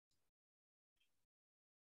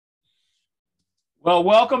Well,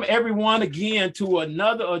 welcome everyone again to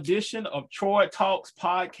another edition of Troy Talks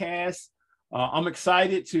podcast. I'm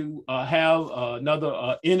excited to have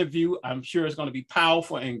another interview. I'm sure it's going to be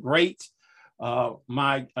powerful and great.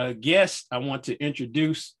 My guest I want to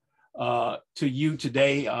introduce to you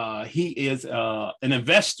today. He is an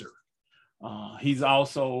investor. He's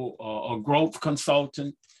also a growth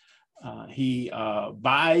consultant. He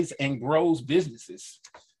buys and grows businesses.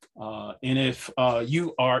 And if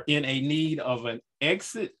you are in a need of an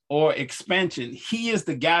exit or expansion, he is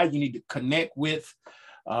the guy you need to connect with.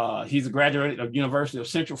 He's a graduate of University of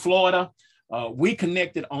Central Florida. We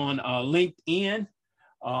connected on LinkedIn,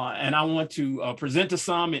 and I want to present to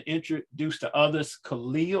some and introduce to others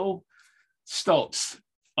Khalil Stoltz.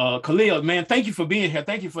 Khalil, man, thank you for being here.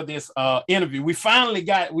 Thank you for this interview. We finally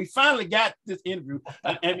got this interview.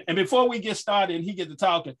 And before we get started and he gets to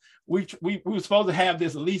talking, we were supposed to have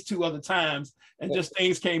this at least 2 other times, and just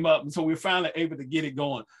things came up, and so we're finally able to get it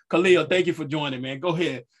going. Khalil, thank you for joining, man. Go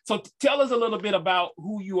ahead. So tell us a little bit about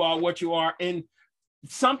who you are, what you are, and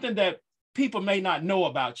something that people may not know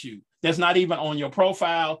about you that's not even on your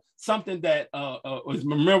profile, something that was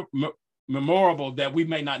memorable that we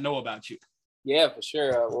may not know about you. Yeah, for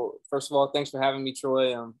sure. Well, first of all, thanks for having me,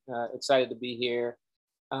 Troy. I'm excited to be here.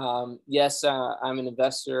 Yes, I'm an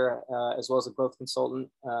investor as well as a growth consultant,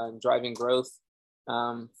 driving growth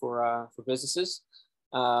for businesses.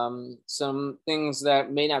 Some things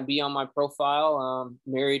that may not be on my profile.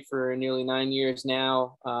 Married for nearly 9 years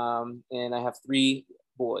now, and I have 3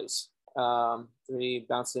 boys, 3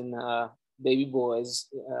 bouncing baby boys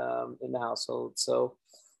in the household. So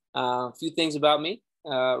a few things about me.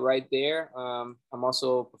 Right there. I'm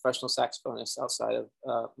also a professional saxophonist outside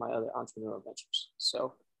of my other entrepreneurial ventures.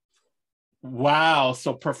 So, wow!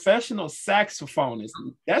 So professional saxophonist.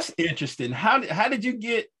 That's interesting. How did you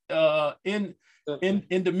get in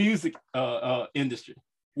the music industry?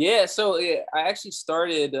 Yeah, so I actually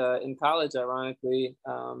started in college, ironically,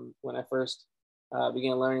 when I first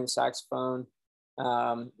began learning saxophone,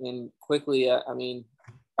 and quickly,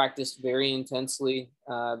 practiced very intensely,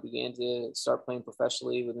 began to start playing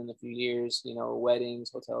professionally within a few years, weddings,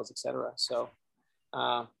 hotels, etc. So,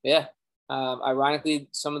 ironically,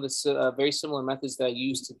 some of the very similar methods that I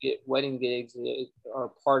use to get wedding gigs are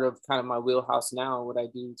part of kind of my wheelhouse now, what I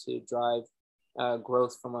do to drive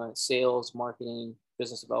growth from a sales, marketing,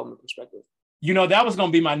 business development perspective. That was going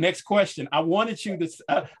to be my next question. I wanted you to,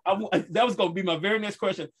 that was going to be my very next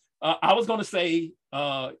question. I was going to say,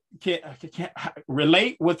 can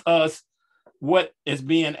relate with us what is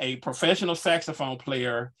being a professional saxophone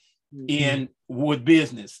player in with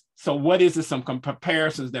business. So what is it, some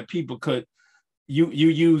comparisons that people could, you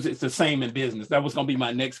use it's the same in business? That was going to be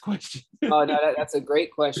my next question. Oh, no, that's a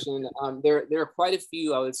great question. There are quite a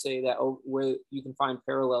few, I would say, that where you can find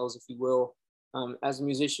parallels, if you will. As a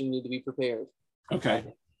musician, you need to be prepared.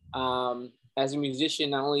 Okay. As a musician,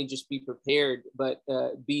 not only just be prepared, but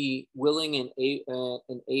be willing and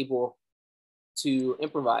able to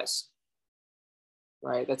improvise.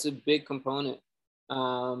 Right, that's a big component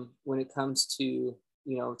when it comes to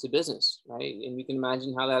to business, right? And you can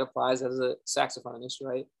imagine how that applies as a saxophonist,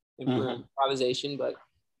 right? Improvisation, but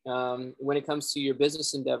when it comes to your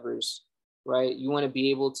business endeavors, right, you want to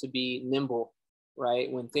be able to be nimble,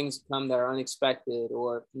 right? When things come that are unexpected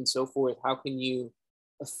and so forth, how can you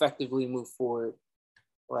effectively move forward,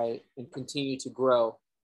 right, and continue to grow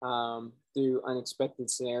through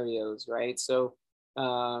unexpected scenarios, right? So,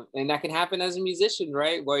 and that can happen as a musician,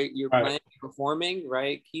 right, where you're playing, performing,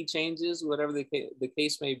 right, key changes, whatever the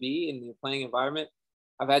case may be in the playing environment.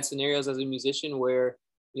 I've had scenarios as a musician where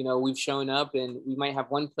we've shown up and we might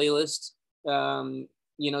have one playlist,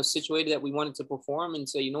 situated that we wanted to perform, and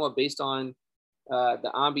say, based on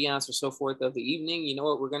the ambiance or so forth of the evening,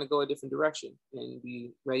 we're going to go a different direction and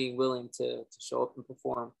be ready and willing to show up and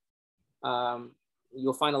perform.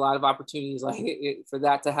 You'll find a lot of opportunities for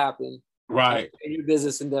that to happen, right, in your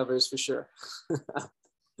business endeavors, for sure.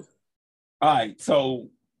 All right, so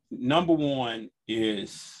number one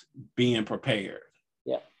is being prepared.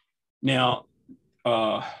 Yeah. Now,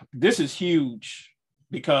 this is huge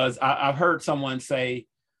because I've heard someone say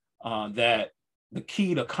that the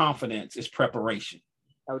key to confidence is preparation.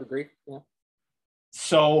 I would agree. Yeah.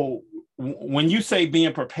 So when you say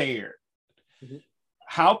being prepared,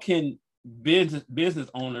 how can business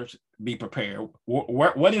owners be prepared?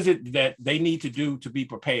 What is it that they need to do to be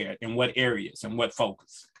prepared, in what areas and what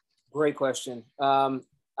focus? Great question.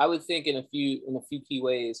 I would think in a few key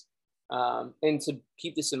ways, and to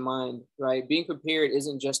keep this in mind, right? Being prepared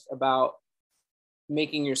isn't just about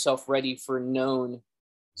making yourself ready for known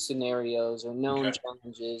scenarios or known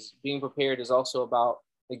challenges. Being prepared is also about,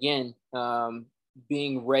 again,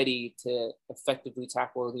 being ready to effectively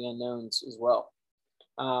tackle the unknowns as well.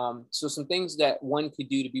 So some things that one could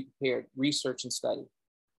do to be prepared: research and study,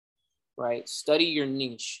 right? Study your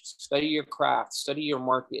niche, study your craft, study your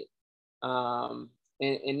market, and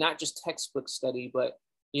not just textbook study, but,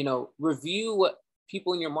 review what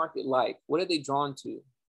people in your market like. What are they drawn to,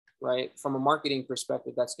 right? From a marketing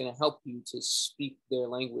perspective, that's going to help you to speak their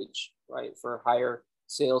language, right? For higher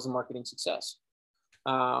sales and marketing success.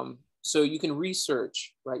 So you can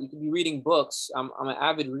research, right? You can be reading books. I'm an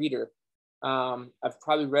avid reader. I've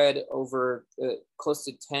probably read over close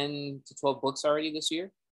to 10 to 12 books already this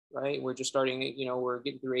year, right? We're just starting, we're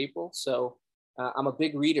getting through April. So I'm a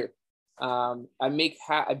big reader.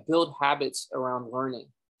 I build habits around learning.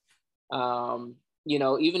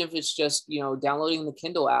 Even if it's just, downloading the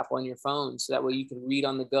Kindle app on your phone, so that way you can read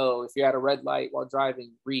on the go. If you're at a red light while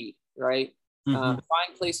driving, read, right? Find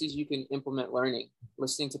places you can implement learning,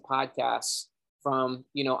 listening to podcasts from,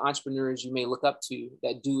 entrepreneurs you may look up to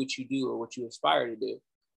that do what you do or what you aspire to do.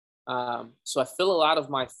 So I fill a lot of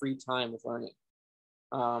my free time with learning.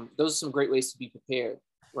 Those are some great ways to be prepared,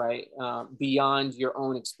 right? Beyond your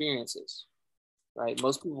own experiences, right?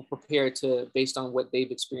 Most people prepare based on what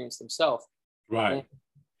they've experienced themselves. Right. And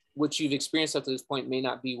what you've experienced up to this point may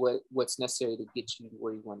not be what's necessary to get you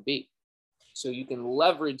where you want to be. So you can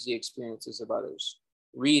leverage the experiences of others,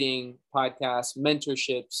 reading, podcasts,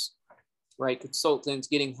 mentorships, right? Consultants,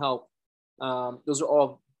 getting help. Those are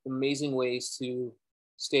all amazing ways to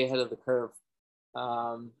stay ahead of the curve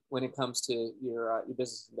when it comes to your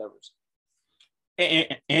business endeavors.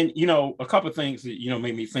 And a couple of things that,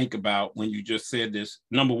 made me think about when you just said this.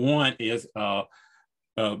 Number one is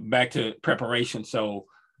back to preparation. So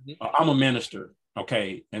I'm a minister.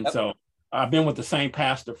 Okay. And so I've been with the same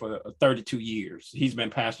pastor for 32 years. He's been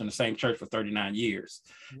pastoring the same church for 39 years.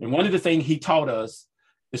 And one of the things he taught us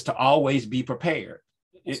is to always be prepared.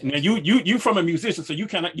 Now you from a musician, so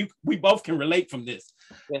we both can relate from this.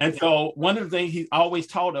 And so one of the things he always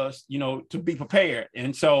taught us, to be prepared.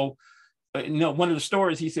 And so, one of the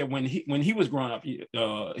stories he said when he was growing up, he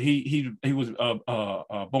was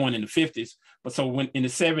born in the 50s, but so when in the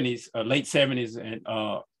 70s, late 70s and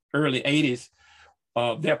early 80s,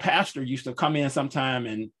 their pastor used to come in sometime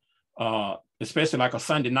and especially like a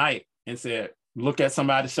Sunday night and said, look at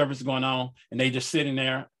somebody's service going on and they just sitting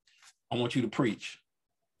there. I want you to preach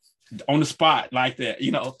on the spot like that,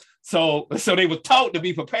 so they were taught to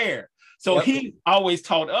be prepared. So he always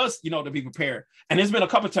taught us, to be prepared. And there's been a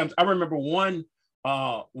couple of times. I remember one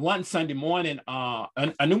Sunday morning,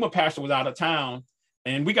 I knew my pastor was out of town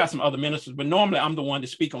and we got some other ministers, but normally I'm the one to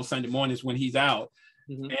speak on Sunday mornings when he's out.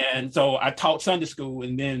 And so I taught Sunday school,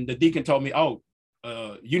 and then the deacon told me, oh,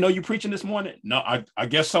 you preaching this morning? No, I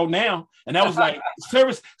guess so now. And that was like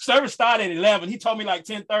service started at 11. He told me like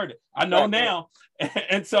 10:30. I know now.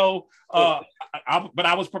 And so, but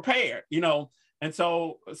I was prepared, And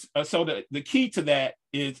so the key to that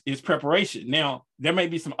is preparation. Now, there may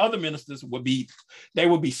be some other ministers would be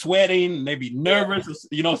sweating, maybe nervous,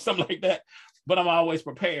 something like that. But I'm always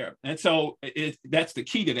prepared. And so that's the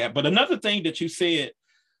key to that. But another thing that you said,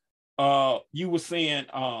 you were saying,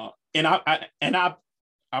 and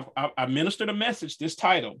I ministered a message, this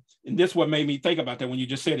title, and this what made me think about that when you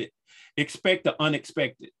just said it. Expect the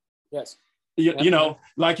unexpected. Yes.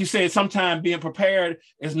 Like you said, sometimes being prepared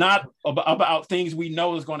is not about things we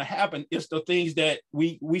know is going to happen. It's the things that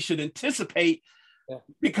we should anticipate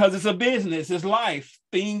because it's a business, it's life,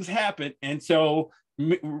 things happen. And so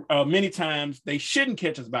many times they shouldn't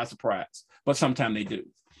catch us by surprise, but sometimes they do.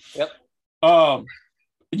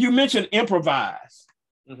 You mentioned improvise.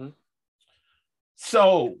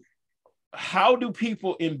 So how do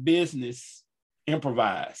people in business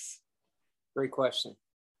improvise? Great question.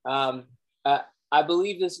 I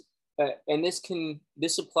believe this, and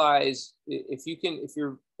this applies if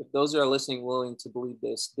those that are listening willing to believe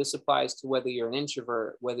this applies to whether you're an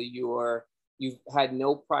introvert, whether you've had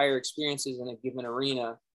no prior experiences in a given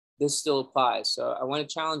arena, this still applies. So I want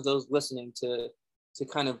to challenge those listening to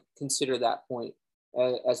kind of consider that point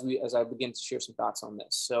as I begin to share some thoughts on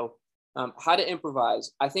this. So how to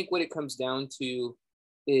improvise. I think what it comes down to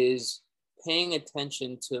is paying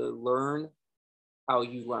attention to learn how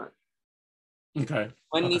you learn. Okay.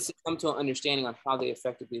 One needs to come to an understanding on how they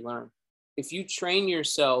effectively learn. If you train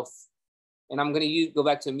yourself, and I'm going to go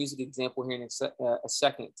back to a music example here in a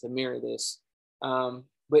second to mirror this,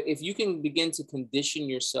 but if you can begin to condition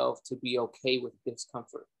yourself to be okay with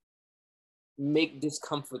discomfort, make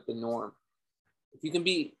discomfort the norm. If you can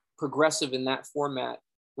be progressive in that format,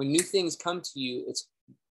 when new things come to you,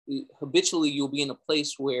 habitually you'll be in a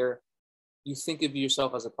place where you think of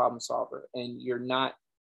yourself as a problem solver and you're not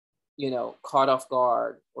caught off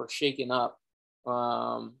guard or shaken up,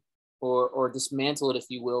 or dismantle it, if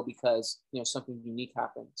you will, because something unique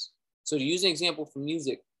happens. So to use an example from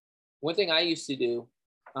music, one thing I used to do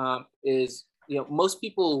is, most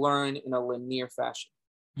people learn in a linear fashion,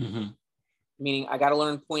 meaning I got to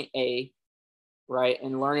learn point A, right,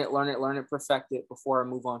 and learn it, perfect it before I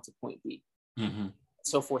move on to point B,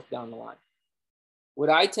 so forth down the line. What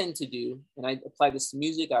I tend to do, and I apply this to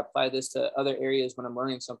music, I apply this to other areas when I'm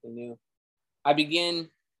learning something new, I begin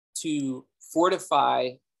to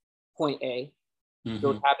fortify point A,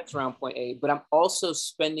 build habits around point A, but I'm also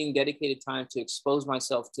spending dedicated time to expose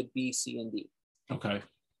myself to B, C, and D. Okay.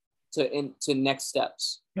 To next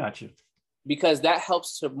steps. Gotcha. Because that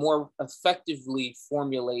helps to more effectively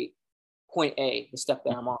formulate point A, the step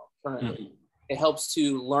that I'm on currently. It helps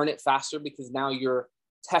to learn it faster because now you're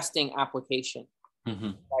testing application,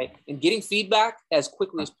 right? And getting feedback as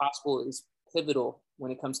quickly as possible is pivotal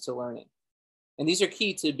when it comes to learning. And these are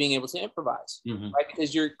key to being able to improvise, right?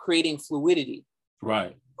 Because you're creating fluidity.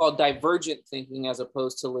 Right. It's called divergent thinking as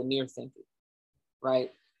opposed to linear thinking,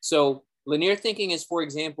 right? So linear thinking is, for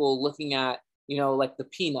example, looking at, like the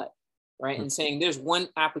peanut, right? And saying there's one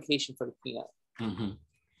application for the peanut.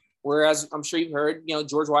 Whereas I'm sure you've heard,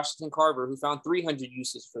 George Washington Carver, who found 300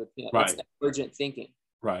 uses for the peanut. Right. That's divergent thinking.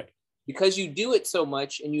 Right. Because you do it so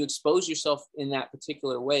much and you expose yourself in that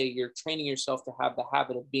particular way, you're training yourself to have the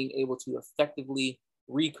habit of being able to effectively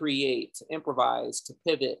recreate, to improvise, to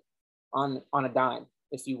pivot on a dime,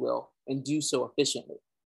 if you will, and do so efficiently.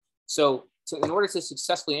 So in order to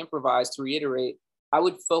successfully improvise, to reiterate, I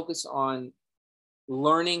would focus on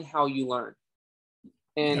learning how you learn,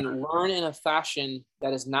 and learn in a fashion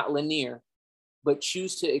that is not linear, but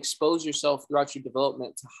choose to expose yourself throughout your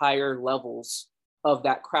development to higher levels of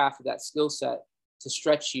that craft, of that skill set, to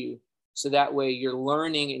stretch you, so that way your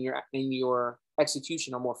learning and your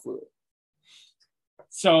execution are more fluid.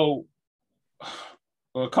 So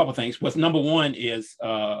a couple of things. What's number one is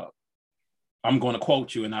I'm going to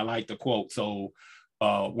quote you, and I like the quote. So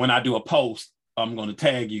when I do a post, I'm going to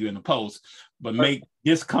tag you in the post, but make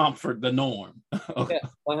discomfort the norm. Yeah,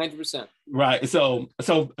 100%. Right. So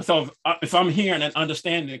if I'm hearing and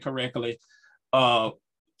understanding it correctly,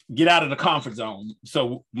 get out of the comfort zone.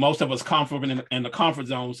 So most of us comfortable in the comfort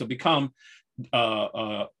zone. So become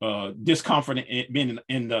discomfort in being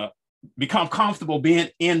become comfortable being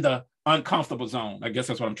in the uncomfortable zone. I guess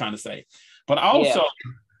that's what I'm trying to say. But also,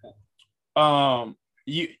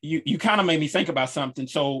 you kind of made me think about something.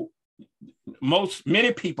 So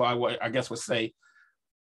many people, I guess would say,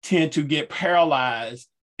 tend to get paralyzed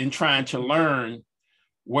in trying to learn,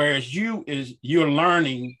 whereas you're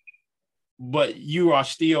learning, but you are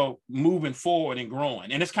still moving forward and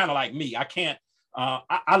growing. And it's kind of like me. I can't.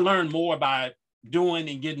 I learn more by doing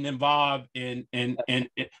and getting involved in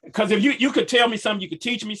because if you could tell me something, you could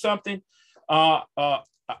teach me something. I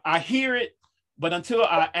hear it, but until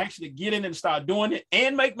I actually get in and start doing it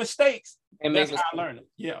and make mistakes, that's how I learn it.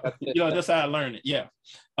 Yeah, that's how I learn it. Yeah,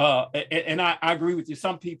 and I agree with you.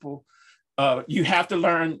 Some people, you have to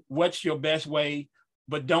learn what's your best way,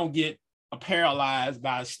 but don't get paralyzed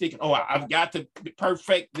by sticking. Oh, I've got to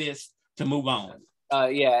perfect this to move on.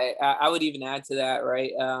 I would even add to that,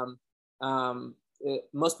 right?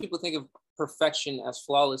 Most people think of perfection as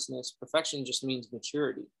flawlessness. Perfection just means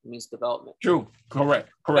maturity. It means development. True. Correct.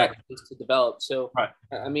 Is to develop. So, right.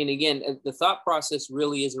 I mean, again, the thought process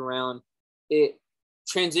really is around it.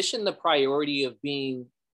 Transition the priority of being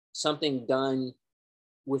something done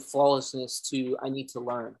with flawlessness to I need to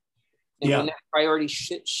learn. And when that priority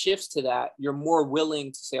shifts to that, you're more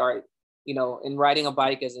willing to say, all right, in riding a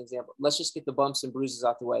bike as an example, let's just get the bumps and bruises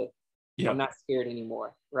out the way. Yeah. I'm not scared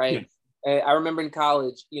anymore, right? Yeah. I remember in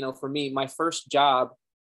college, for me, my first job,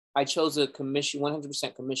 I chose a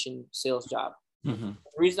 100% commission sales job. Mm-hmm.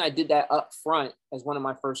 The reason I did that up front as one of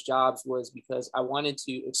my first jobs was because I wanted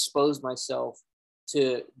to expose myself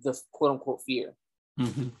to the quote unquote fear,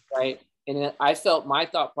 right? And I felt my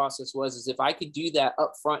thought process is if I could do that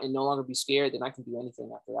up front and no longer be scared, then I can do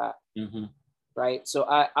anything after that. Right. So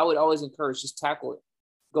I would always encourage, just tackle it,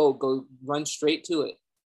 go run straight to it.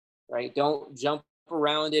 Right. Don't jump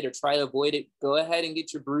around it or try to avoid it. Go ahead and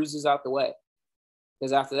get your bruises out the way,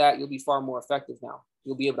 because after that, you'll be far more effective now.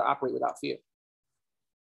 You'll be able to operate without fear.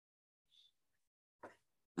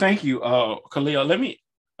 Thank you, Khalil. Let me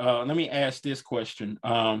ask this question.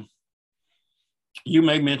 You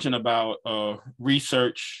may mention about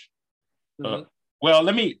research. Well,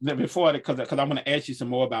 before that, because I'm going to ask you some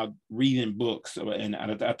more about reading books, and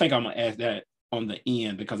I think I'm going to ask that on the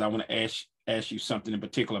end, because I want to ask you something in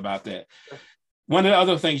particular about that. One of the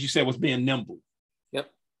other things you said was being nimble.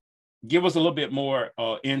 Yep. give us a little bit more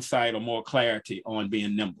insight or more clarity on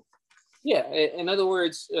being nimble. Yeah, in other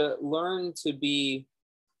words, learn to be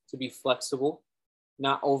flexible,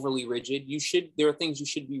 not overly rigid. There are things you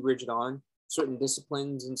should be rigid on, certain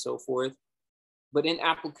disciplines and so forth. But in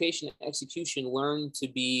application and execution, learn to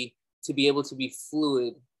be able to be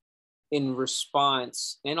fluid in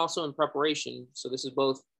response and also in preparation. So this is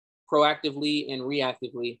both proactively and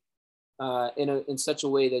reactively, in such a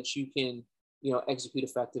way that you can, execute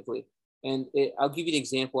effectively. And I'll give you an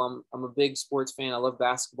example. I'm a big sports fan. I love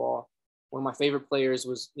basketball. One of my favorite players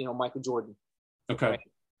was, Michael Jordan. Okay. Right?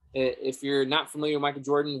 If you're not familiar with Michael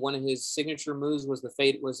Jordan, one of his signature moves was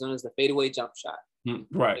known as the fadeaway jump shot.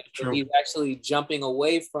 Right. True. He's actually jumping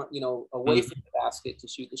away from the basket to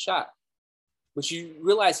shoot the shot. But you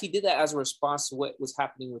realize he did that as a response to what was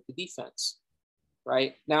happening with the defense.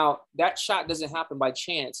 Right? Now, that shot doesn't happen by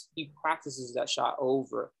chance. He practices that shot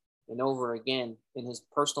over and over again in his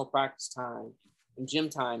personal practice time, in gym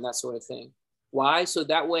time, that sort of thing. Why? So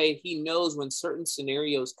that way he knows when certain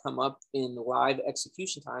scenarios come up in live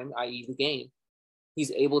execution time, i.e. the game,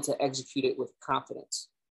 he's able to execute it with confidence,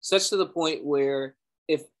 such to the point where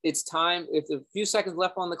if a few seconds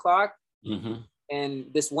left on the clock, and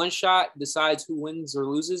this one shot decides who wins or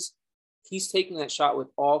loses, he's taking that shot with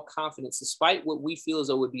all confidence, despite what we feel as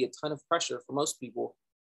though would be a ton of pressure for most people,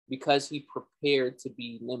 because he prepared to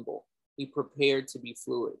be nimble. He prepared to be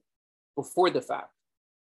fluid before the fact.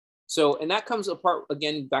 So, and that comes apart,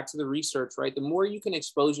 again, back to the research, right? The more you can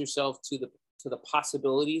expose yourself to the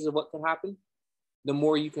possibilities of what could happen, the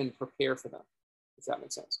more you can prepare for them, if that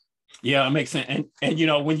makes sense. Yeah, it makes sense.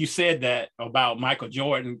 And when you said that about Michael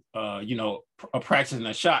Jordan, practicing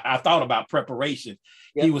a shot, I thought about preparation.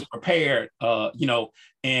 Yep. He was prepared, and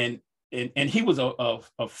he was a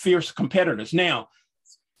fierce competitor. Now,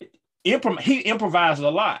 he improvised a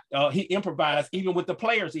lot. He improvised even with the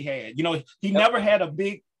players he had. He never had a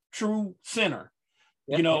big true center.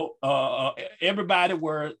 Yep. Everybody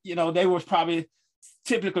were, they was probably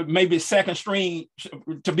typically maybe second string,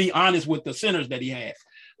 to be honest, with the centers that he had.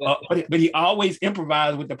 But he always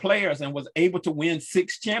improvised with the players and was able to win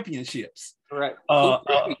 6 championships. Right.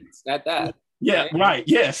 At that. Yeah. Right.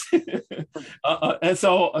 Yes. And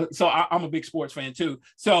so I'm a big sports fan too.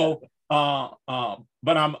 So,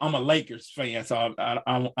 but I'm a Lakers fan. So I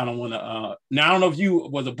don't want to. Now I don't know if you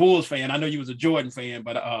was a Bulls fan. I know you was a Jordan fan,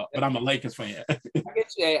 but I'm a Lakers fan. I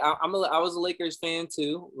get you. I was a Lakers fan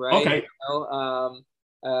too. Right. Okay.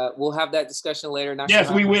 We'll have that discussion later.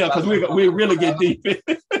 Yes, we will, because we really get deep.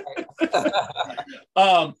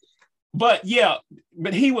 But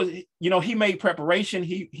he was, he made preparation.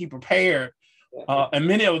 He prepared, and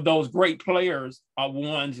many of those great players are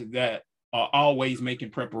ones that are always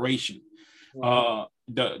making preparation. The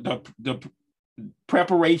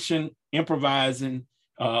preparation, improvising,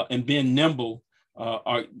 and being nimble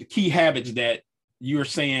are the key habits that you're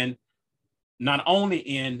saying, not only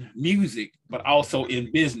in music, but also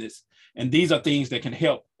in business. And these are things that can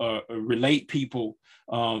help relate people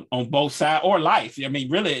on both sides, or life. I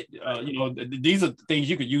mean, really, these are things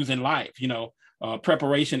you could use in life,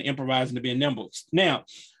 preparation, improvising, to be nimble. Now,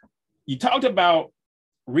 you talked about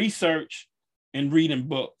research and reading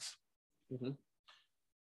books. Mm-hmm.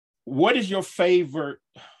 What is your favorite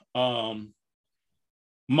mode?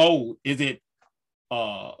 Is it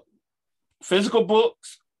physical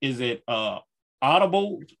books? Is it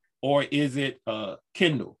Audible, or is it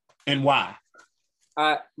Kindle, and why?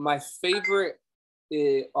 My favorite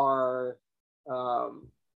are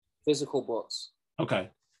physical books. Okay.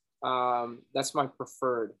 That's my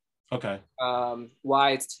preferred. Okay.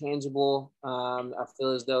 Why? It's tangible. I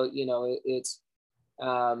feel as though, it's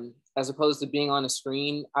as opposed to being on a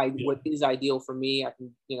screen. What is ideal for me, I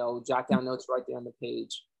can, jot down notes right there on the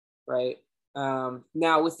page, right?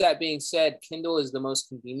 Now, with that being said, Kindle is the most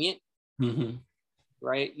convenient. Mm-hmm.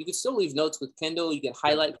 Right? You can still leave notes with Kindle. You can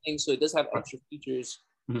highlight things, so it does have extra features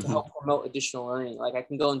to help promote additional learning. Like I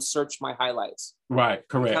can go and search my highlights. Right.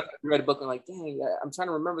 Correct. I read a book and like, dang, I'm trying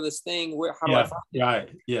to remember this thing. How do I find it? Right.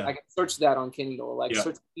 Yeah. I can search that on Kindle. Like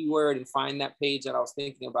search a keyword and find that page that I was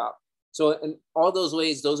thinking about. So in all those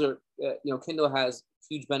ways, those are Kindle has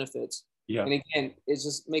huge benefits. Yeah. And again, it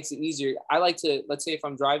just makes it easier. I like to, let's say if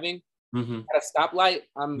I'm driving at a stoplight,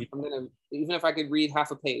 I'm gonna, even if I could read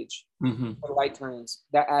half a page, the light turns,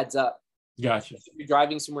 that adds up. Gotcha. If you're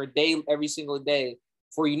driving somewhere every single day,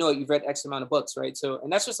 before you know it, you've read X amount of books, right? So,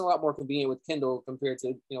 and that's just a lot more convenient with Kindle compared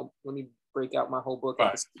to, let me break out my whole book.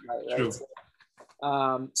 Right.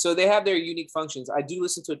 Right? So they have their unique functions. I do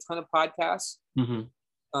listen to a ton of podcasts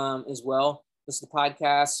as well. Listen to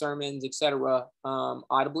podcasts, sermons, etc.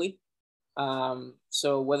 Audibly.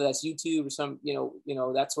 So whether that's YouTube or some,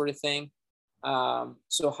 that sort of thing.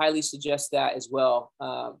 So highly suggest that as well.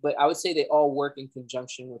 But I would say they all work in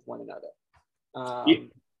conjunction with one another.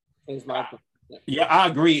 Is my opinion. Yeah, I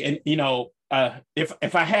agree. And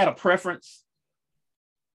if I had a preference,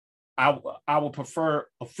 I would prefer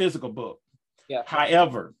a physical book. Yeah.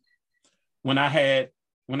 However, when I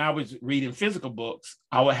was reading physical books,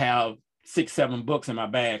 I would have 6, 7 books in my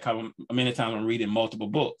bag. Many times I'm reading multiple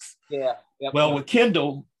books. Yeah. Yep. Well, with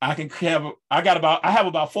Kindle, I have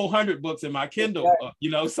about 400 books in my Kindle.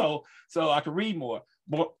 So I can read more.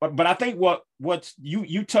 But I think what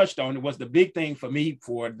you touched on was the big thing for me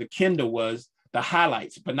for the Kindle was the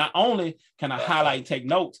highlights. But not only can I highlight and take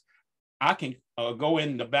notes, I can go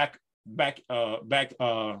in the back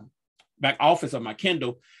office of my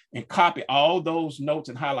Kindle and copy all those notes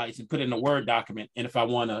and highlights and put it in a Word document. And if I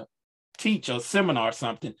want to teach a seminar or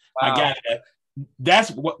something, I got it.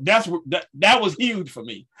 That was huge for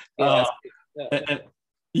me. Yeah,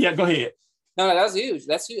 go ahead. No, that was huge.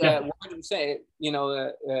 That's huge. 100%.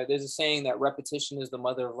 There's a saying that repetition is the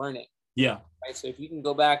mother of learning. Yeah. Right. So if you can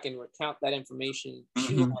go back and recount that information, if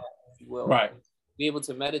you will, right, be able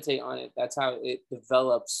to meditate on it, that's how it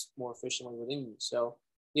develops more efficiently within you. So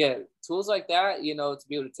yeah, tools like that, to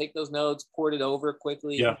be able to take those notes, port it over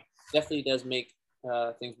quickly, definitely does make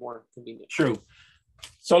things more convenient. True.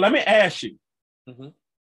 So let me ask you.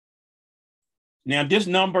 Now, this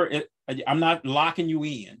number, I'm not locking you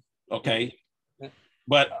in, okay?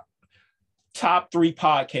 But top 3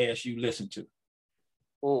 podcasts you listen to.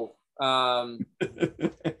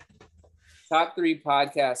 Top 3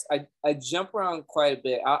 podcasts. I jump around quite a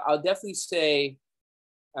bit. I'll definitely say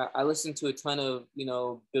I listen to a ton of,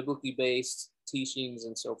 biblically based teachings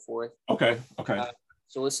and so forth. Okay.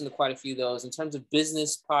 So listen to quite a few of those. In terms of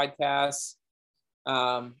business podcasts,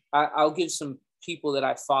 I'll give some people that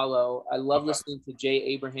I follow. I love listening to Jay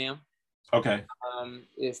Abraham. Okay.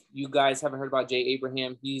 If you guys haven't heard about Jay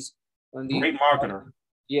Abraham, he's one of the great marketer.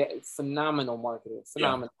 Yeah, phenomenal marketer.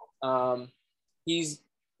 Phenomenal. Yeah.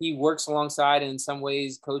 He works alongside and in some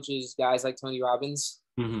ways coaches guys like Tony Robbins.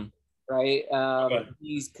 Right.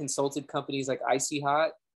 He's consulted companies like Icy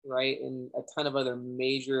Hot, right, and a ton of other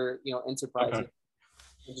major, enterprises.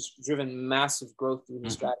 And just driven massive growth through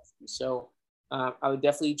his strategy. So I would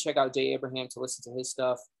definitely check out Jay Abraham to listen to his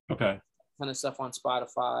stuff. Okay. A ton of stuff on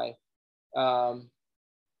Spotify.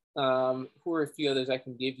 Who are a few others I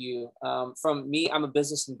can give you? From me, I'm a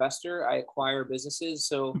business investor. I acquire businesses.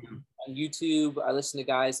 So on YouTube, I listen to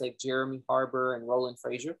guys like Jeremy Harbour and Roland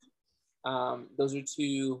Frazier. Those are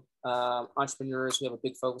 2 entrepreneurs who have a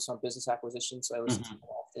big focus on business acquisition. So I listen to them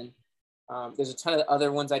often. There's a ton of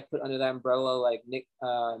other ones I put under that umbrella, like Nick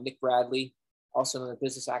Bradley, also another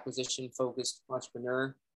business acquisition focused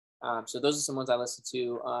entrepreneur. So those are some ones I listen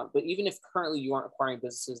to. But even if currently you aren't acquiring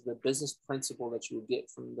businesses, the business principle that you will get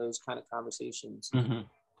from those kind of conversations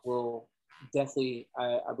will definitely,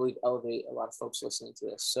 I believe, elevate a lot of folks listening to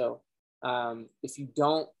this. So if you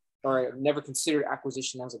don't or never considered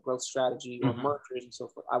acquisition as a growth strategy or mergers and so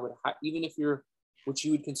forth, I would, even if you're what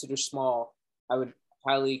you would consider small, I would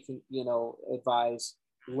highly, advise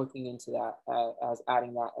looking into that as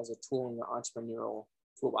adding that as a tool in your entrepreneurial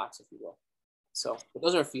toolbox, if you will. So, but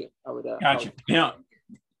those are a few I would. Gotcha. Now,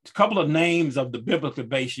 a couple of names of the biblical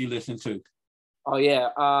base you listen to. Oh yeah.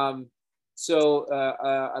 So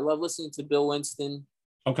I love listening to Bill Winston.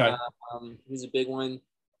 Okay. He's a big one.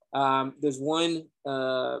 There's one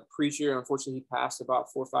preacher, unfortunately, he passed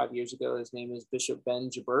about 4 or 5 years ago. His name is Bishop Ben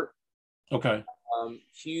Jabert. Okay.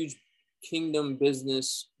 Huge kingdom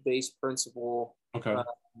business based principle. Okay.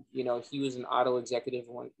 He was an auto executive,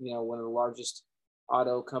 one of the largest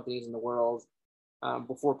auto companies in the world.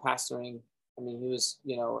 Before pastoring, he was,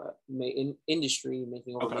 in industry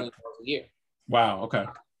making over $1 million a year. Wow. Okay.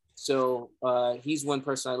 So he's one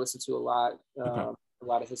person I listen to a lot, a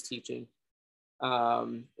lot of his teaching.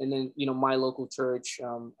 And then, my local church,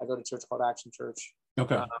 I go to a church called Action Church.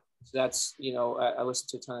 Okay. So that's, I listen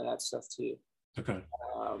to a ton of that stuff too. Okay.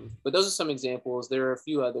 But those are some examples. There are a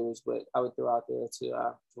few others, but I would throw out there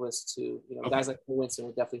to listen to, guys like Winston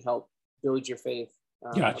would definitely help build your faith.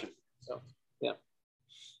 Gotcha. So, yeah.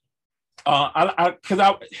 Because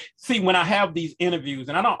I see when I have these interviews,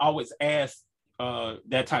 and I don't always ask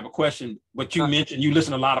that type of question, but you mentioned you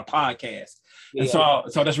listen to a lot of podcasts. And so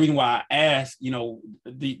that's the reason why I asked,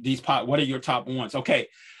 what are your top ones? Okay.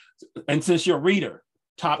 And since you're a reader,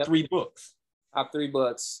 top 3 books. Top 3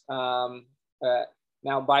 books.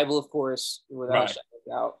 Now Bible, of course, without a shadow of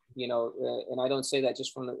doubt, and I don't say that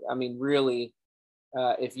just from really,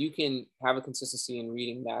 if you can have a consistency in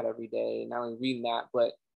reading that every day, not only reading that,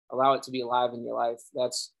 but allow it to be alive in your life,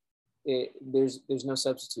 that's there's no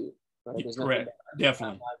substitute, right? There's correct.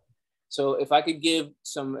 Definitely. So if I could give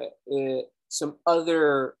some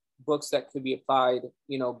other books that could be applied,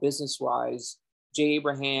 business wise, Jay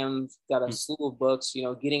Abraham's got a slew of books,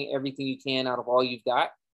 getting everything you can out of all you've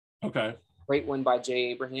got. Okay. Great one by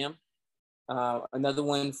Jay Abraham. Another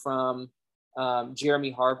one from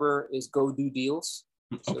Jeremy Harbour is Go Do Deals.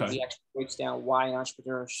 So he actually breaks down why an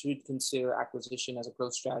entrepreneur should consider acquisition as a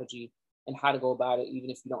growth strategy and how to go about it, even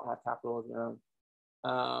if you don't have capital of your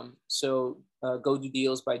own. So Go Do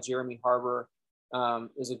Deals by Jeremy Harbour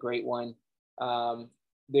is a great one.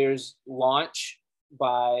 There's Launch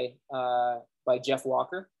by Jeff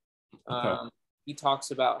Walker. He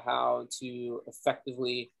talks about how to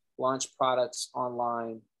effectively launch products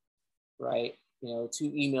online, right?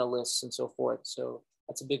 To email lists and so forth. So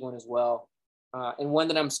that's a big one as well. And one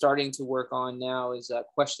that I'm starting to work on now is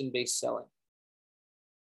question-based selling.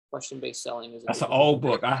 Question-based selling is that's an old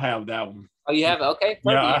book. I have that one. Oh, you have it? Okay. Perfect.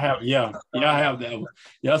 Yeah, I have. Yeah, I have that one.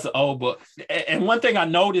 Yeah, that's an old book. And one thing I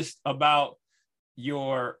noticed about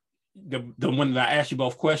the one that I asked you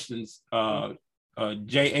both questions,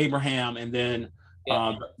 Jay Abraham, and then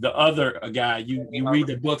the other guy, you read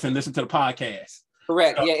the books and listen to the podcast.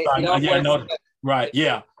 Correct. I noticed. Right.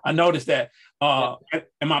 Yeah, I noticed that.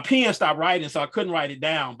 And my pen stopped writing, so I couldn't write it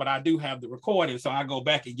down. But I do have the recording, so I go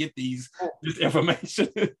back and get this information.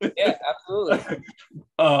 Yeah, absolutely.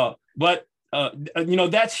 But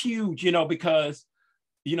that's huge. Because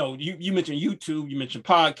you mentioned YouTube, you mentioned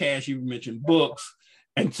podcasts, you mentioned books,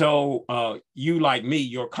 and so you, like me,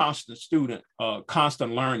 you're a constant student,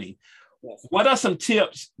 constant learning. Yes. What are some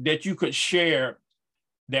tips that you could share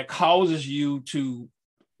that causes you to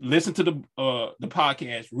listen to the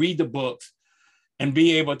podcast, read the books, and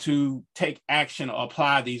be able to take action or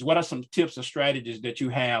apply these? What are some tips or strategies that you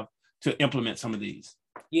have to implement some of these?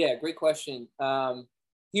 Yeah, great question. I'm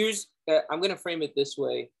going to frame it this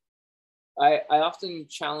way. I often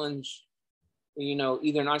challenge,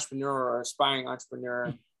 either an entrepreneur or aspiring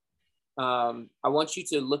entrepreneur. I want you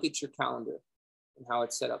to look at your calendar and how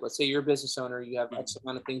it's set up. Let's say you're a business owner, you have X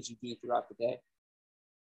amount of things you do throughout the day.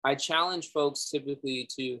 I challenge folks typically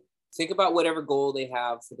to think about whatever goal they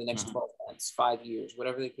have for the next 12 months, 5 years,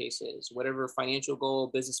 whatever the case is, whatever financial goal,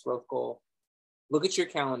 business growth goal. Look at your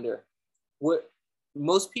calendar. What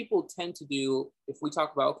most people tend to do, if we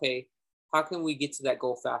talk about, okay, how can we get to that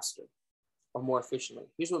goal faster or more efficiently?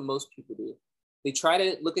 Here's what most people do. They try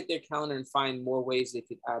to look at their calendar and find more ways they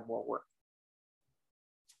could add more work.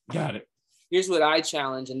 Got it. Here's what I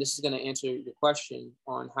challenge, and this is going to answer your question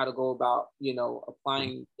on how to go about,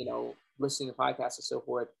 applying, listening to podcasts and so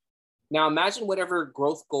forth. Now, imagine whatever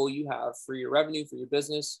growth goal you have for your revenue, for your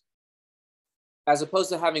business, as opposed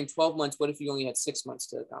to having 12 months. What if you only had 6 months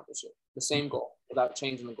to accomplish it? The same goal without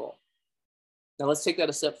changing the goal. Now, let's take that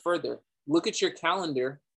a step further. Look at your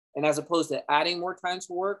calendar, and as opposed to adding more time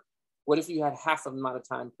to work, what if you had half the amount of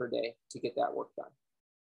time per day to get that work done?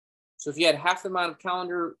 So if you had half the amount of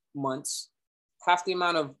calendar months, half the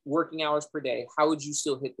amount of working hours per day, how would you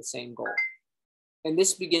still hit the same goal? And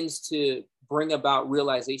this begins to bring about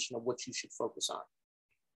realization of what you should focus on.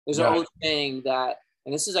 There's an old saying that,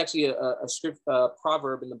 and this is actually a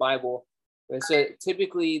proverb in the Bible, where it said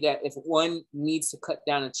typically that if one needs to cut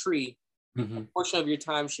down a tree, a portion of your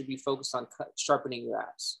time should be focused on sharpening your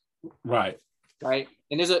axe. Right. Right.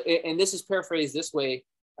 And this is paraphrased this way.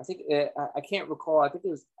 I think I can't recall. I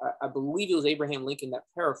believe it was Abraham Lincoln that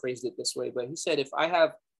paraphrased it this way. But he said, if I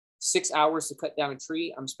have 6 hours to cut down a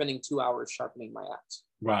tree, I'm spending 2 hours sharpening my axe.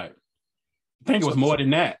 Right. I think it was more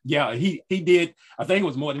than that. Yeah, he did. I think it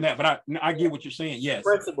was more than that. But I get what you're saying. Yes.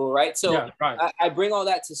 Principle, right? So yeah, right. I bring all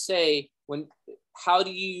that to say, how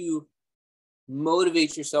do you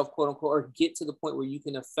motivate yourself, quote unquote, or get to the point where you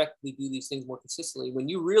can effectively do these things more consistently? When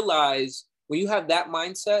you have that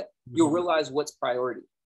mindset, you'll realize what's priority.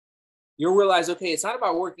 You'll realize, okay, it's not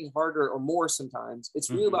about working harder or more sometimes.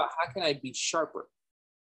 It's really about how can I be sharper?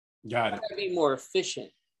 Got it. How can I be more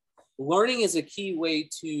efficient? Learning is a key way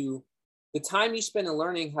to, the time you spend in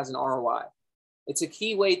learning has an ROI. It's a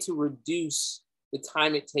key way to reduce the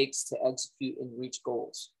time it takes to execute and reach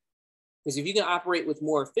goals. Because if you can operate with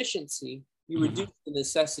more efficiency, you reduce the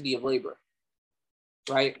necessity of labor,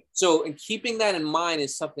 right? So, and keeping that in mind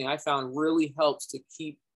is something I found really helps to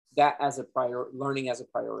keep that as a learning as a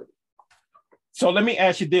priority. So let me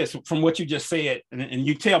ask you this, from what you just said, and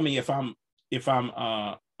you tell me if I'm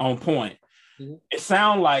on point. It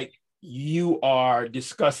sounds like you are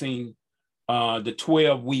discussing the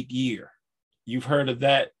 12-week year. You've heard of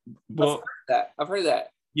that book? I've heard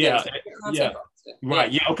that. Yeah. Yeah.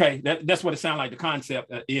 Right. Yeah. Okay. That's what it sounds like the concept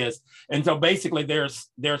is. And so basically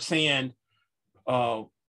they're saying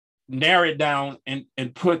narrow it down and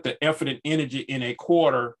put the effort and energy in a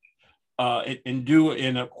quarter and do it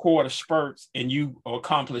in a quarter spurts, and you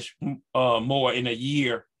accomplish more in a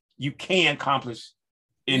year, you can accomplish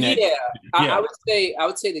in that. I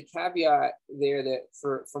would say the caveat there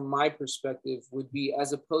that from my perspective would be,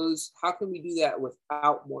 as opposed, how can we do that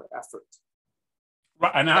without more effort?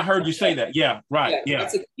 Right, and I heard you say that. Yeah, right. Yeah,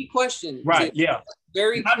 that's a key question. Right. Yeah.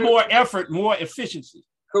 Very not more effort, more efficiency.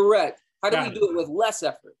 Correct. How do we do it with less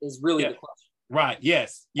effort is really the question. Right.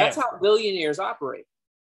 Yes. That's how billionaires operate.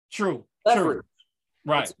 True. Leverage. True.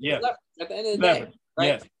 Right. Yeah. At the end of the day, right?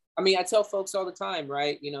 Yes. I mean, I tell folks all the time,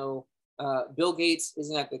 right? You know, Bill Gates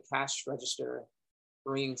isn't at the cash register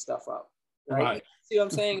bringing stuff up, right? See what I'm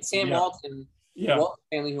saying? Sam Walton, the Walton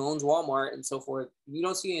family who owns Walmart and so forth. You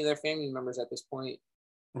don't see any of their family members at this point.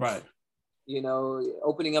 Right. You know,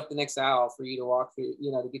 opening up the next aisle for you to walk through,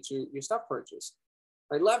 you know, to get your stuff purchased.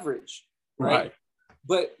 Right? Leverage. Right.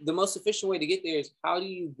 But the most efficient way to get there is, how do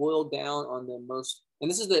you boil down on the most, and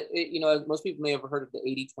this is most people may have heard of the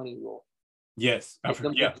 80-20 rule. Yes.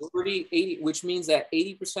 Majority, 80, which means that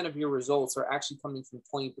 80% of your results are actually coming from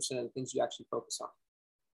 20% of the things you actually focus on.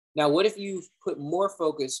 Now, what if you put more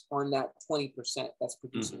focus on that 20% that's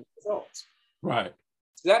producing results? Right.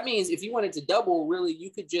 So that means if you wanted to double, really, you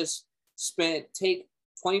could just take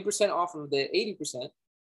 20% off of the 80%,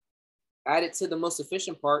 add it to the most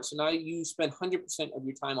efficient part. So now you spend 100% of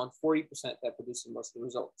your time on 40% that produces most of the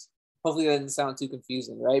results. Hopefully that doesn't sound too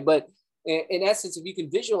confusing, right? But in essence, if you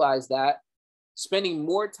can visualize that, spending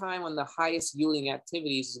more time on the highest yielding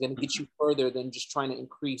activities is going to get you further than just trying to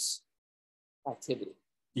increase activity.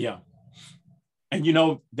 Yeah. And you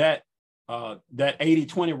know, that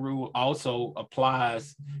 80-20 rule also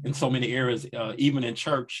applies in so many areas, even in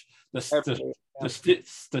church. The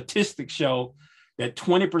statistics show that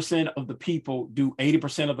 20% of the people do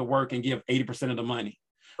 80% of the work and give 80% of the money.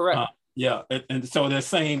 Correct. And so the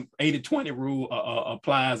same 80-20 rule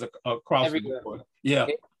applies across the board. Yeah.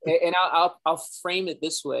 And I'll frame it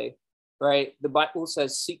this way, right? The Bible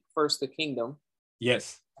says, "Seek first the kingdom."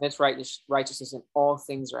 Yes. And its righteousness, and all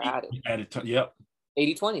things are added.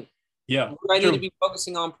 80-20. Yeah. What do I need to be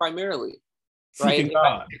focusing on primarily? Right? Seeking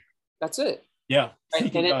God. That's it. Yeah. Right?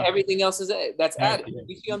 And then everything else is that's added.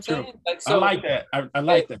 You see what I'm saying? Like, so, I like that. I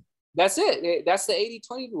like that. That's it. That's the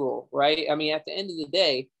 80-20 rule, right? I mean, at the end of the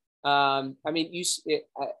day, I mean,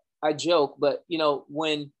 I joke, but you know,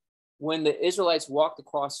 when the Israelites walked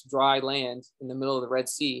across dry land in the middle of the Red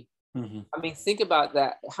Sea, I mean, think about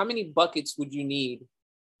that. How many buckets would you need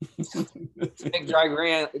to make dry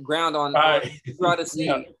ground on throughout the sea?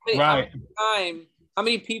 How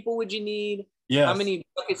many people would you need? Yes. How many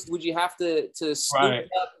buckets would you have to scoop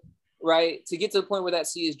up, right, to get to the point where that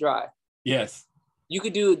sea is dry? Yes. You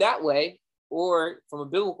could do it that way, or from a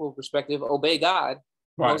biblical perspective, obey God.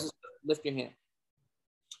 Right. Moses, lift your hand.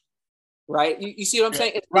 Right? You see what I'm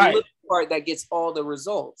saying? It's the little part that gets all the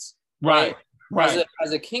results. Right.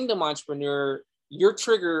 As a kingdom entrepreneur, your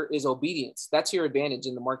trigger is obedience. That's your advantage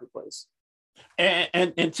in the marketplace.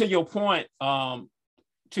 And to your point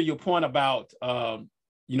about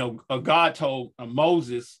God told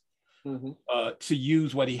Moses to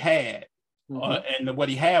use what he had, and what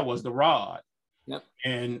he had was the rod. Yep.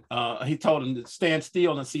 And he told him to stand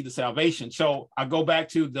still and see the salvation. So I go back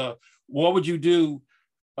to what would you do?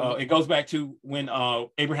 It goes back to when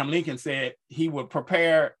Abraham Lincoln said he would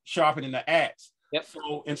prepare sharpening the axe. Yep.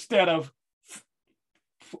 So instead of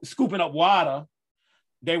scooping up water,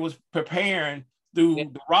 they was preparing through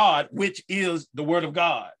the rod, which is the word of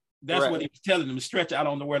God. That's what he was telling them, to stretch out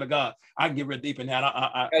on the word of God. I can get real deep in that.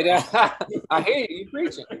 I hear you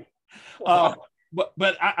preaching.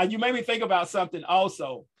 But you made me think about something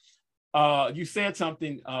also. You said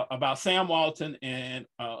something about Sam Walton and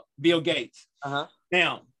Bill Gates.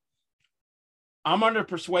 Now, I'm under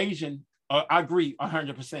persuasion, I agree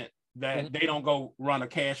 100% that they don't go run a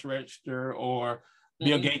cash register, or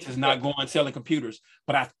Bill Gates is not going selling computers.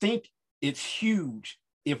 But I think it's huge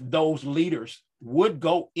if those leaders would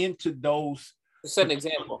go into those. Set an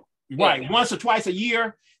example. Right. Once or twice a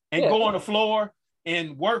year and go on the floor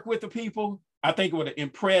and work with the people. I think it would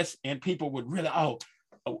impress, and people would really,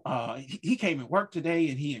 he came and worked today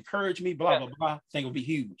and he encouraged me, blah, blah, blah. I think it would be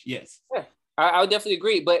huge. Yes. Yeah. I would definitely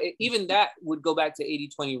agree. But even that would go back to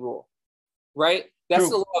 80-20 rule, right? That's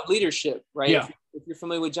the law of leadership, right? Yeah. If you're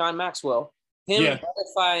familiar with John Maxwell, him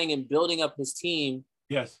edifying and building up his team.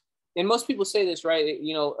 Yes. And most people say this, right?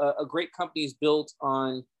 You know, a great company is built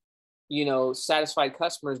on, satisfied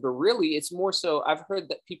customers, but really it's more so, I've heard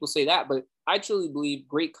that people say that, but I truly believe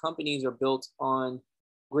great companies are built on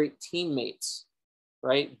great teammates,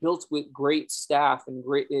 right? Built with great staff and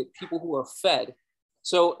great people who are fed.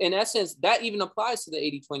 So in essence, that even applies to the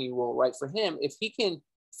 80-20 rule, right? For him, if he can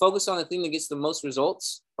focus on the thing that gets the most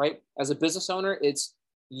results, right? As a business owner, it's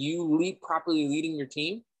you properly leading your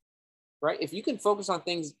team, right? If you can focus on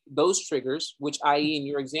things, those triggers, which i.e. in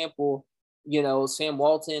your example, Sam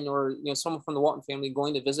Walton or, someone from the Walton family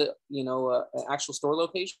going to visit, an actual store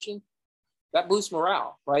location, that boosts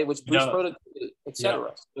morale, right? Which boosts productivity, et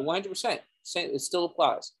cetera. So 100%, it still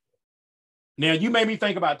applies. Now, you made me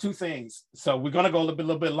think about two things. So we're going to go a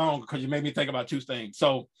little bit longer because you made me think about two things.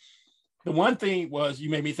 So the one thing was you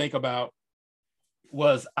made me think about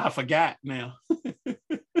was I forgot now.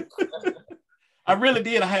 I really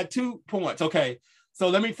did. I had 2 points. Okay. So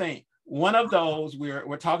let me think. One of those,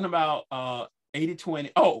 we're talking about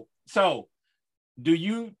 80-20. Oh, so do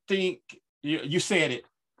you think, you said it.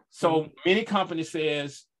 So many companies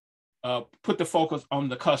says, put the focus on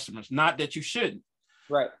the customers, not that you shouldn't.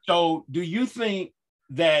 Right. So do you think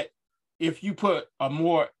that if you put a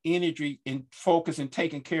more energy and focus and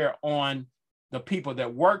taking care on the people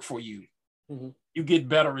that work for you, you get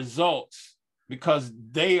better results because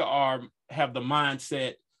they have the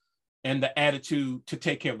mindset and the attitude to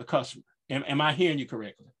take care of the customer? Am I hearing you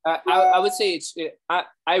correctly? I would say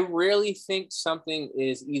I rarely think something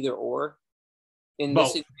is either or. In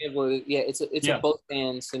this example, it's a both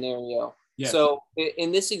and scenario. Yes. So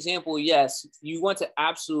in this example, yes, you want to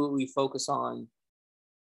absolutely focus on,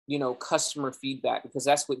 customer feedback because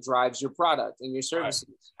that's what drives your product and your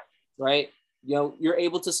services, right? You're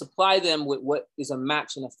able to supply them with what is a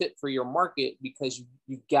match and a fit for your market because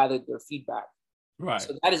you gathered their feedback. Right.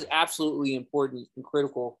 So that is absolutely important and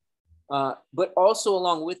critical. But also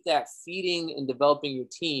along with that, feeding and developing your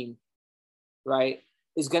team, right,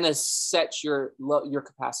 is going to set your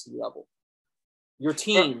capacity level. Your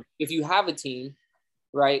team, if you have a team,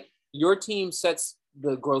 right, your team sets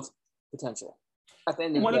the growth potential at the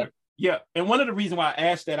end of the day. Yeah. And one of the reasons why I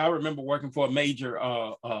asked that, I remember working for a major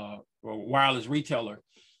wireless retailer.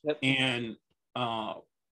 Yep. And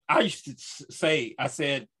I used to say, I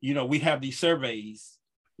said, we have these surveys,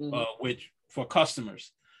 which for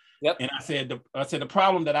customers. Yep. And I said, the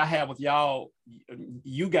problem that I have with y'all,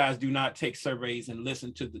 you guys do not take surveys and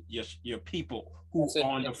listen to your people who's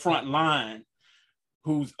on the front line,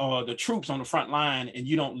 who's the troops on the front line, and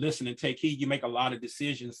you don't listen and take heed. You make a lot of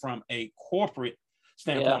decisions from a corporate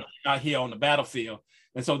standpoint out here on the battlefield.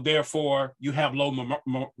 And so therefore you have low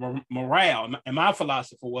morale. And my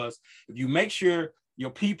philosophy was, if you make sure your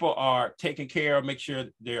people are taken care of, make sure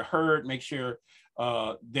they're heard, make sure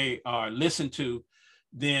they are listened to,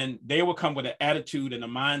 then they will come with an attitude and a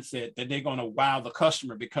mindset that they're going to wow the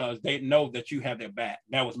customer because they know that you have their back.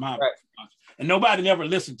 That was my philosophy. And nobody never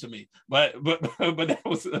listened to me, but that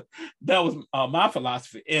was my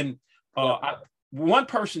philosophy. And one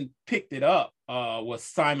person picked it up was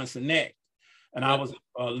Simon Sinek, and I was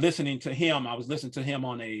listening to him. I was listening to him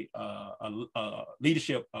on a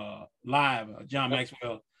leadership live, John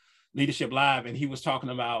Maxwell Leadership Live, and he was talking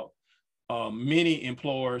about many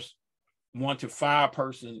employers want to fire a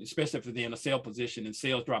person, especially if they're in a sales position and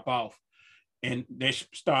sales drop off, and they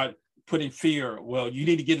start putting fear. Well, you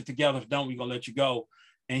need to get it together. If don't, we're gonna let you go.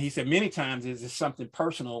 And he said many times it's something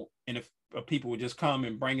personal, and if people would just come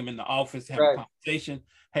and bring him in the office, have a conversation.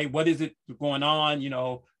 Hey, what is it going on? Any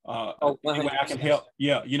way I can help.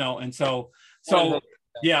 Yeah, and so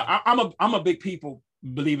yeah, I'm a big people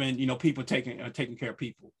believing, people taking care of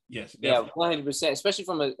people. Yes. Definitely. Yeah, 100%, especially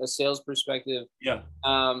from a sales perspective. Yeah.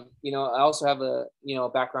 I also have a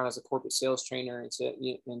background as a corporate sales trainer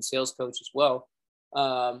and sales coach as well.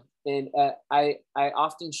 And I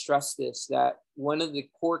often stress this, that one of the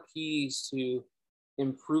core keys to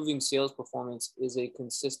improving sales performance is a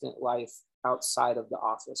consistent life outside of the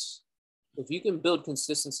office. If you can build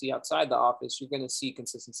consistency outside the office, you're going to see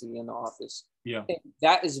consistency in the office. Yeah. And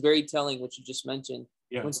that is very telling, what you just mentioned.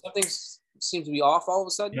 Yeah. When something seems to be off all of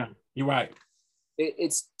a sudden. Yeah, you're right.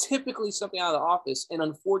 It's typically something out of the office. And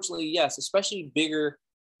unfortunately, yes, especially bigger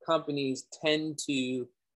companies tend to,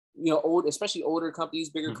 especially older companies,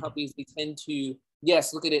 bigger companies, they tend to,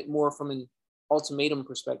 look at it more from an ultimatum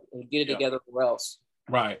perspective and get it together or else.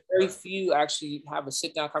 Right. Very few actually have a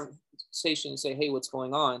sit down conversation and say, hey, what's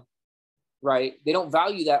going on? Right. They don't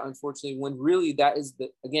value that, unfortunately, when really that is the,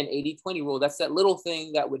 again, 80-20 rule. That's that little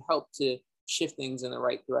thing that would help to shift things in the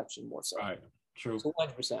right direction more so. Right. True. So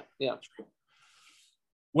 100%. Yeah. True.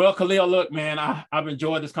 Well, Khalil, look, man, I've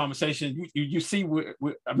enjoyed this conversation. You see,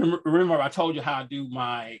 I remember I told you how I do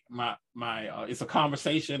my it's a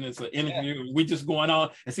conversation, it's an interview. Yeah. We just going on,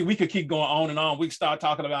 and see, we could keep going on and on. We could start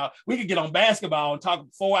talking about, we could get on basketball and talk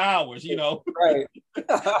 4 hours, Right.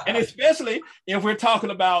 And especially if we're talking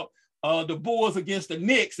about the Bulls against the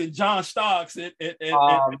Knicks and John Starks and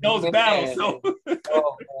those battles. So,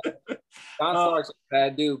 oh, John Starks is a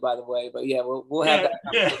bad dude, by the way. But yeah, we'll have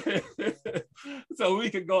that. Yeah. So we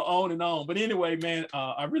could go on and on. But anyway, man,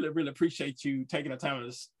 I really, really appreciate you taking the time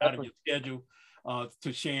out of your schedule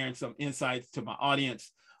to sharing some insights to my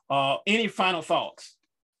audience. Any final thoughts?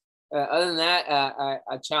 Other than that,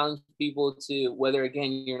 I challenge people to, whether,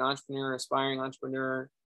 again, you're an entrepreneur, aspiring entrepreneur,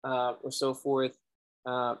 or so forth,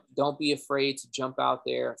 don't be afraid to jump out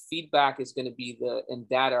there. Feedback is going to be and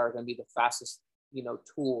data are going to be the fastest,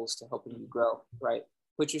 tools to helping you grow, right?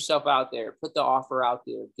 Put yourself out there, put the offer out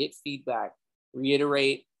there, get feedback,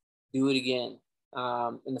 reiterate, do it again.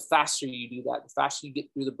 And the faster you do that, the faster you get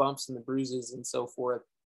through the bumps and the bruises and so forth,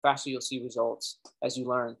 the faster you'll see results as you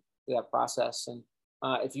learn through that process. And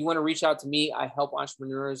if you want to reach out to me, I help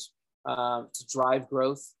entrepreneurs to drive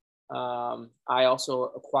growth. I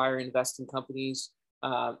also acquire, invest in companies.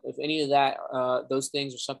 If any of that, those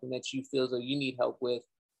things are something that you feel that you need help with,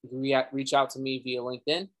 you can reach out to me via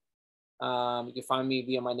LinkedIn. You can find me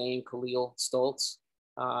via my name, Khalil Stoltz,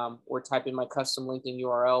 or type in my custom LinkedIn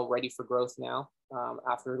URL, Ready for Growth Now,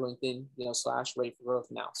 after LinkedIn, / Ready for Growth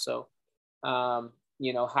Now. So,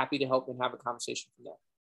 happy to help and have a conversation from there.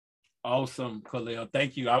 Awesome, Khalil.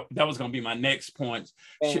 Thank you. That was going to be my next point.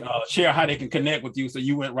 Share how they can connect with you. So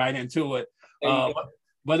you went right into it.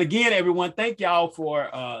 But again, everyone, thank y'all for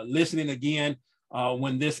listening again.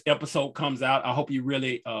 When this episode comes out, I hope you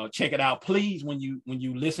really check it out. Please, when you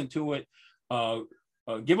listen to it,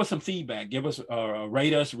 give us some feedback. Give us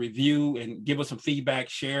rate us, review, and give us some feedback.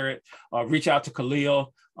 Share it. Reach out to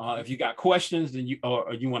Khalil if you got questions, then you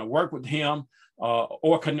want to work with him.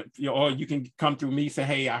 Or you can come through me, say,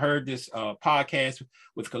 hey, I heard this podcast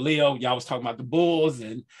with Khalil. Y'all was talking about the Bulls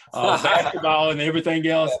and basketball and everything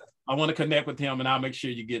else. I want to connect with him, and I'll make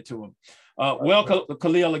sure you get to him. Well,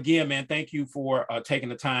 Khalil, again, man, thank you for taking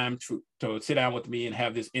the time to sit down with me and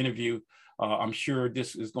have this interview. I'm sure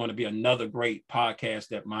this is going to be another great podcast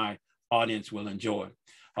that my audience will enjoy.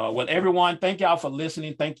 Well, everyone, thank y'all for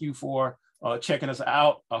listening. Thank you for checking us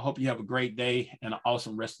out. I hope you have a great day and an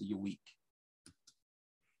awesome rest of your week.